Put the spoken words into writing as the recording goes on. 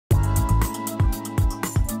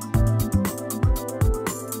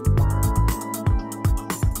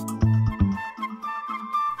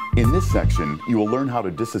this section, you will learn how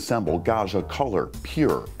to disassemble Gaggia Color,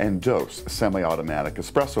 Pure, and Dose semi-automatic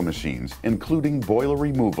espresso machines, including boiler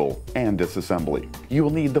removal and disassembly. You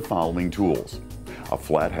will need the following tools: a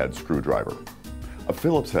flathead screwdriver, a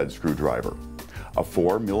Phillips head screwdriver, a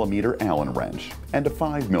 4mm Allen wrench, and a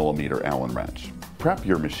 5mm Allen wrench. Prep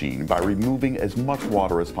your machine by removing as much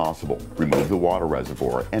water as possible. Remove the water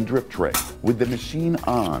reservoir and drip tray. With the machine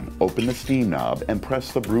on, open the steam knob and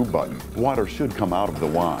press the brew button. Water should come out of the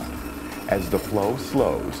wand. As the flow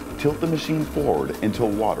slows, tilt the machine forward until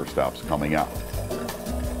water stops coming out.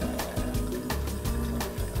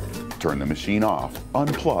 Turn the machine off,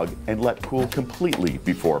 unplug, and let cool completely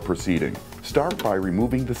before proceeding. Start by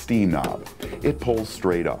removing the steam knob. It pulls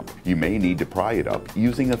straight up. You may need to pry it up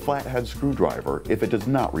using a flathead screwdriver if it does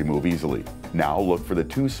not remove easily. Now look for the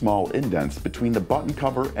two small indents between the button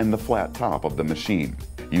cover and the flat top of the machine.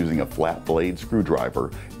 Using a flat blade screwdriver,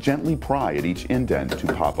 gently pry at each indent to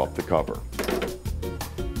pop up the cover.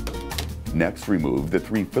 Next, remove the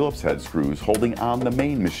 3 Phillips head screws holding on the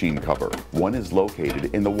main machine cover. One is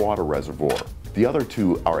located in the water reservoir. The other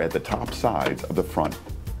 2 are at the top sides of the front.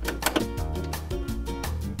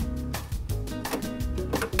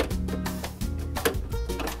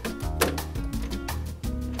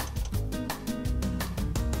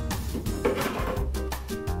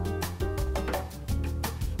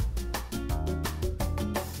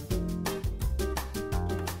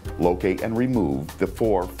 Locate and remove the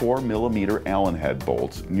 4 4mm Allen head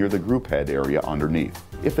bolts near the group head area underneath.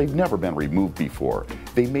 If they've never been removed before,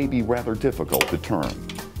 they may be rather difficult to turn.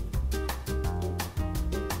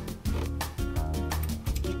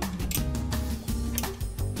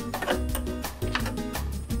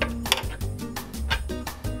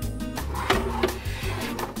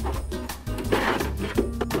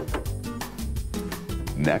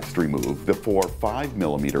 Next, remove the 4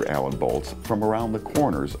 5mm Allen bolts from around the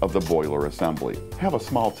corners of the boiler assembly. Have a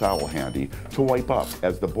small towel handy to wipe up,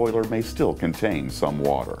 as the boiler may still contain some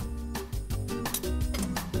water.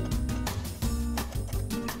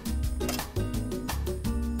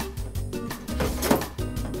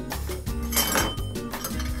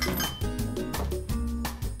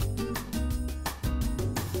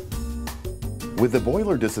 With the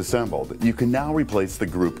boiler disassembled, you can now replace the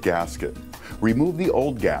group gasket. Remove the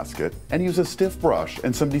old gasket and use a stiff brush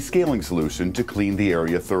and some descaling solution to clean the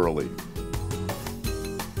area thoroughly.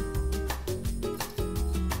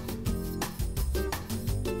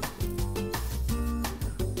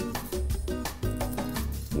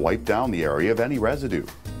 Wipe down the area of any residue.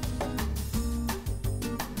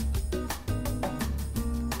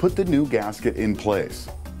 Put the new gasket in place.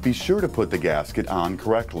 Be sure to put the gasket on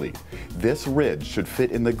correctly. This ridge should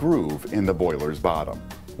fit in the groove in the boiler's bottom.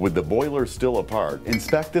 With the boiler still apart,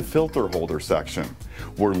 inspect the filter holder section.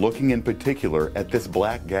 We're looking in particular at this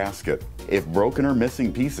black gasket. If broken or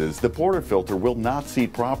missing pieces, the portafilter will not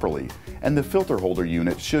seat properly, and the filter holder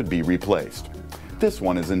unit should be replaced. This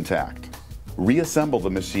one is intact. Reassemble the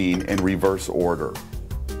machine in reverse order.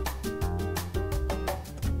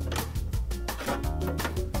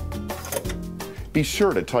 Be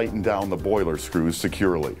sure to tighten down the boiler screws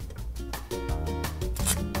securely.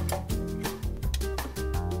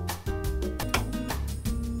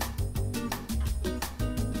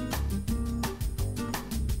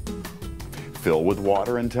 Fill with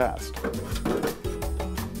water and test.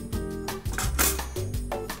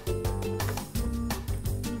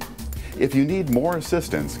 If you need more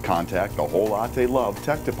assistance, contact the Whole Latte Love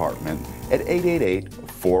Tech Department at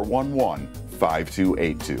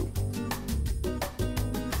 888-411-5282.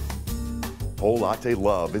 Whole Latte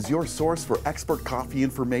Love is your source for expert coffee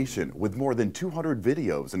information with more than 200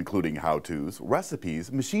 videos including how-tos,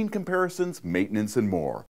 recipes, machine comparisons, maintenance, and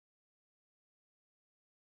more.